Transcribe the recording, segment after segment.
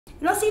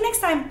and I'll see you next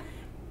time.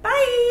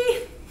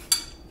 Bye!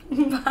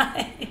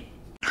 Bye.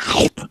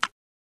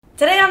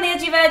 Today on the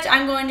Edgy Veg,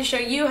 I'm going to show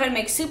you how to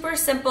make super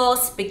simple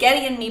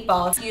spaghetti and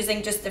meatballs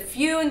using just a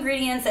few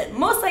ingredients that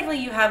most likely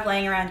you have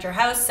laying around your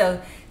house,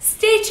 so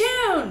stay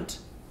tuned!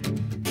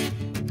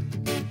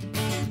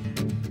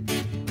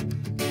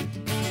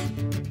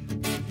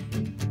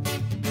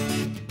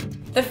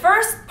 The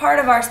first part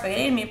of our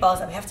spaghetti and meatballs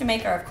that we have to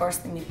make are, of course,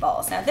 the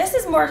meatballs. Now, this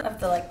is more of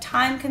the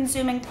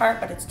time-consuming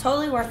part, but it's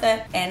totally worth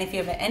it. And if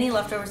you have any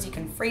leftovers, you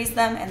can freeze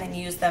them and then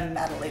use them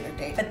at a later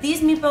date. But these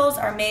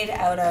meatballs are made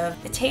out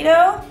of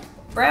potato,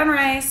 brown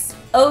rice,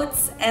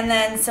 oats, and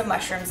then some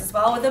mushrooms as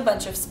well with a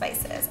bunch of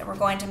spices. And we're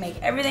going to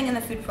make everything in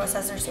the food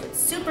processor, so it's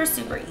super,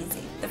 super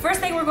easy. The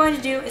first thing we're going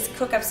to do is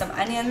cook up some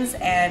onions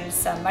and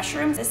some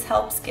mushrooms. This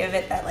helps give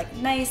it that like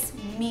nice,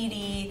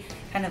 meaty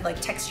kind of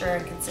like texture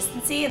and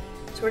consistency.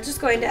 So we're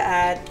just going to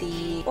add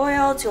the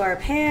oil to our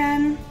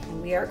pan,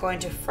 and we are going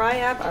to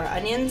fry up our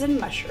onions and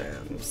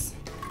mushrooms.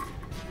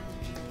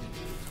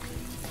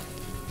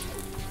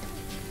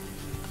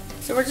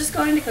 So we're just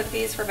going to cook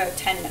these for about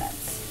 10 minutes.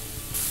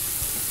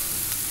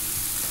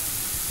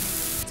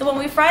 So when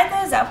we fry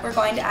those up, we're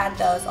going to add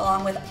those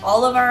along with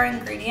all of our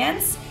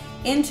ingredients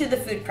into the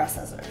food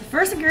processor. The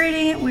first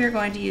ingredient we are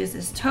going to use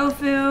is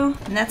tofu,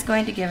 and that's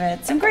going to give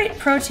it some great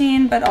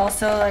protein, but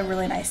also a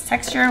really nice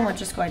texture, and we're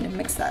just going to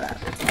mix that up.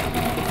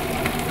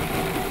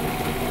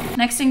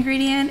 Next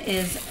ingredient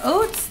is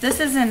oats.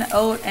 This is an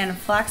oat and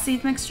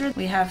flaxseed mixture.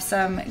 We have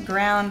some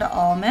ground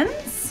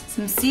almonds,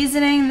 some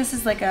seasoning. This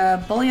is like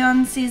a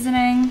bouillon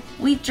seasoning.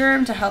 Wheat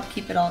germ to help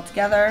keep it all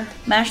together.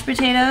 Mashed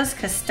potatoes,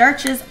 because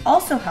starches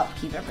also help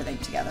keep everything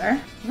together.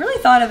 Really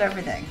thought of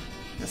everything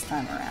this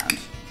time around.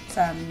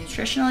 Some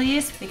nutritional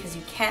yeast, because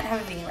you can't have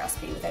a vegan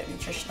recipe without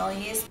nutritional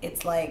yeast.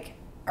 It's like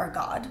our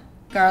god.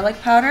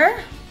 Garlic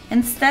powder.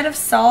 Instead of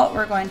salt,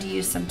 we're going to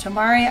use some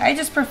tamari. I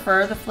just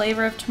prefer the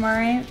flavor of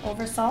tamari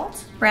over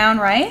salt. Brown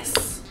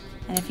rice,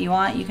 and if you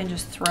want, you can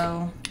just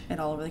throw it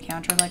all over the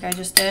counter like I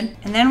just did.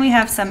 And then we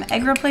have some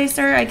egg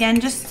replacer,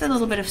 again, just a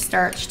little bit of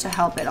starch to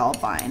help it all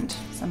bind.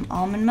 Some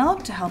almond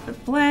milk to help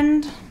it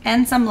blend,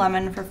 and some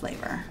lemon for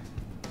flavor.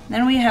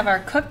 Then we have our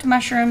cooked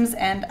mushrooms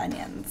and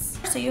onions.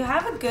 So you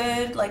have a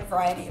good like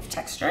variety of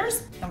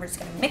textures, and we're just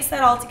gonna mix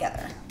that all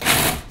together.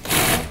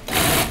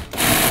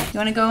 You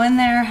wanna go in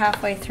there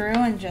halfway through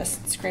and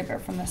just scrape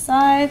it from the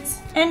sides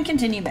and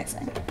continue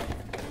mixing,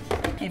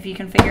 if you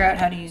can figure out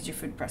how to use your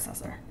food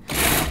processor.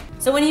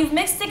 So when you've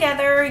mixed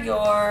together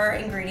your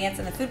ingredients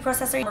in the food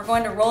processor, we're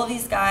going to roll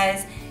these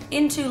guys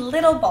into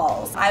little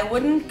balls. I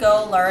wouldn't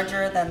go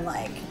larger than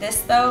like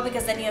this though,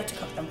 because then you have to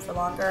cook them for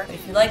longer. But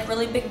if you like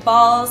really big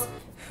balls,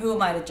 who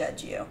am I to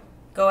judge you?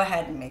 Go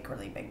ahead and make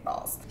really big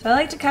balls. So I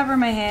like to cover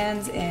my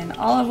hands in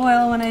olive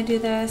oil when I do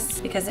this,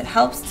 because it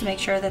helps to make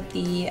sure that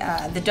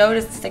the dough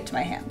doesn't stick to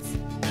my hands.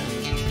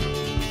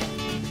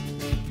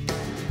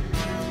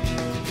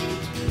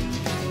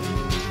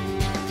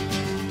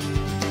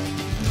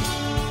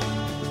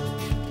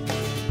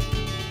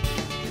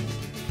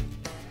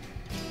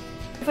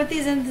 Put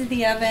these into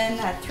the oven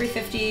at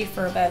 350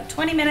 for about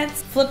 20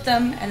 minutes, flip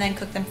them, and then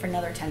cook them for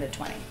another 10 to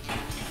 20.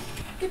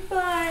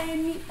 Goodbye,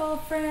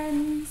 meatball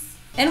friends.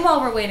 And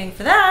while we're waiting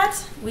for that,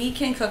 we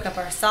can cook up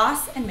our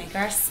sauce and make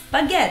our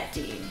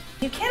spaghetti.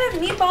 You can't have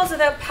meatballs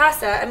without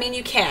pasta. I mean,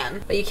 you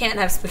can, but you can't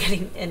have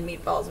spaghetti and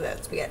meatballs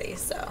without spaghetti,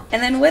 so.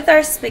 And then with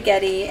our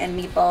spaghetti and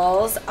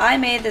meatballs, I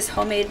made this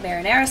homemade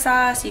marinara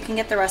sauce. You can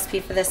get the recipe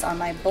for this on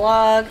my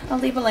blog. I'll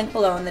leave a link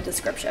below in the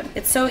description.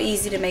 It's so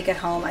easy to make at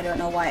home. I don't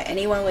know why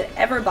anyone would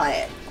ever buy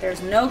it.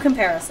 There's no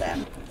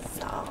comparison.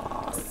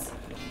 Sauce.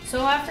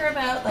 So after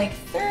about like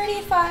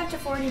 35 to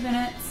 40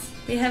 minutes,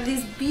 we have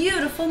these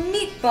beautiful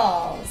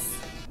meatballs.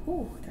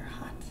 Ooh, they're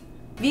hot.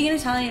 Vegan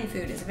Italian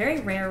food is a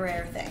very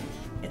rare thing.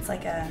 It's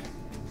like a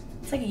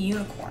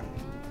unicorn.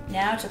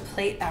 Now to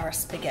plate our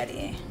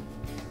spaghetti.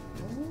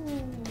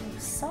 Ooh,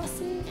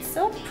 saucy,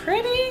 so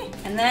pretty.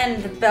 And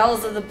then the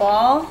bells of the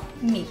ball,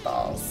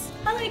 meatballs.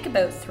 I like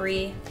about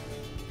 3.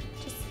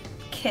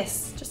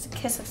 Just a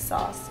kiss of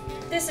sauce.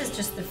 This is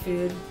just the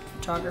food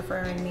photographer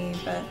in me,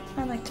 but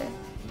I like to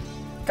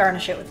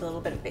garnish it with a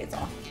little bit of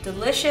basil.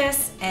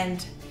 Delicious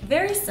and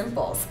very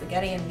simple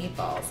spaghetti and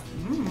meatballs.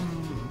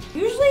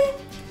 Usually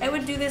I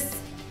would do this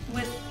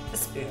with a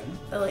spoon,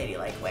 the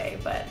ladylike way,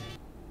 but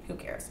who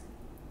cares?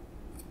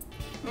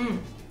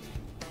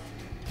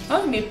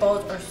 Those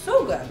meatballs are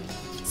so good.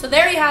 So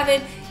there you have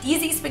it,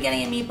 easy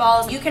spaghetti and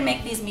meatballs. You can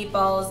make these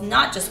meatballs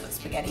not just with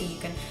spaghetti. You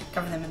can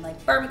cover them in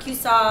like barbecue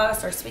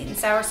sauce or sweet and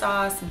sour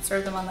sauce and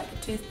serve them on like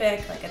a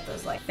toothpick, like at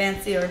those like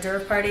fancy hors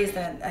d'oeuvre parties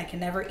that I can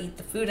never eat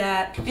the food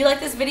at. If you like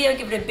this video,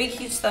 give it a big,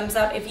 huge thumbs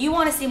up. If you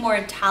want to see more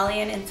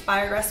Italian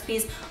inspired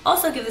recipes,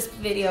 also give this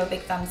video a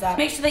big thumbs up.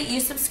 Make sure that you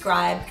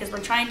subscribe, because we're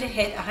trying to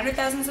hit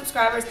 100,000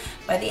 subscribers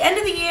by the end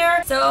of the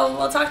year. So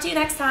we'll talk to you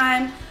next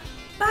time.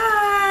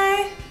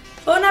 Bye.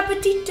 Buon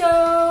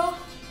appetito.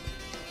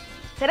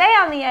 Today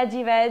on the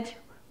Edgy Veg,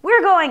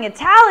 we're going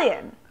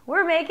Italian.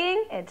 We're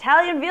making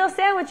Italian veal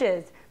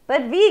sandwiches,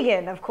 but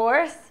vegan, of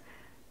course,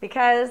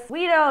 because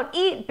we don't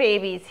eat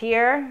babies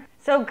here.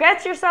 So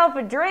get yourself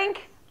a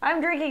drink.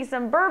 I'm drinking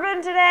some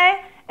bourbon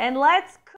today, and let's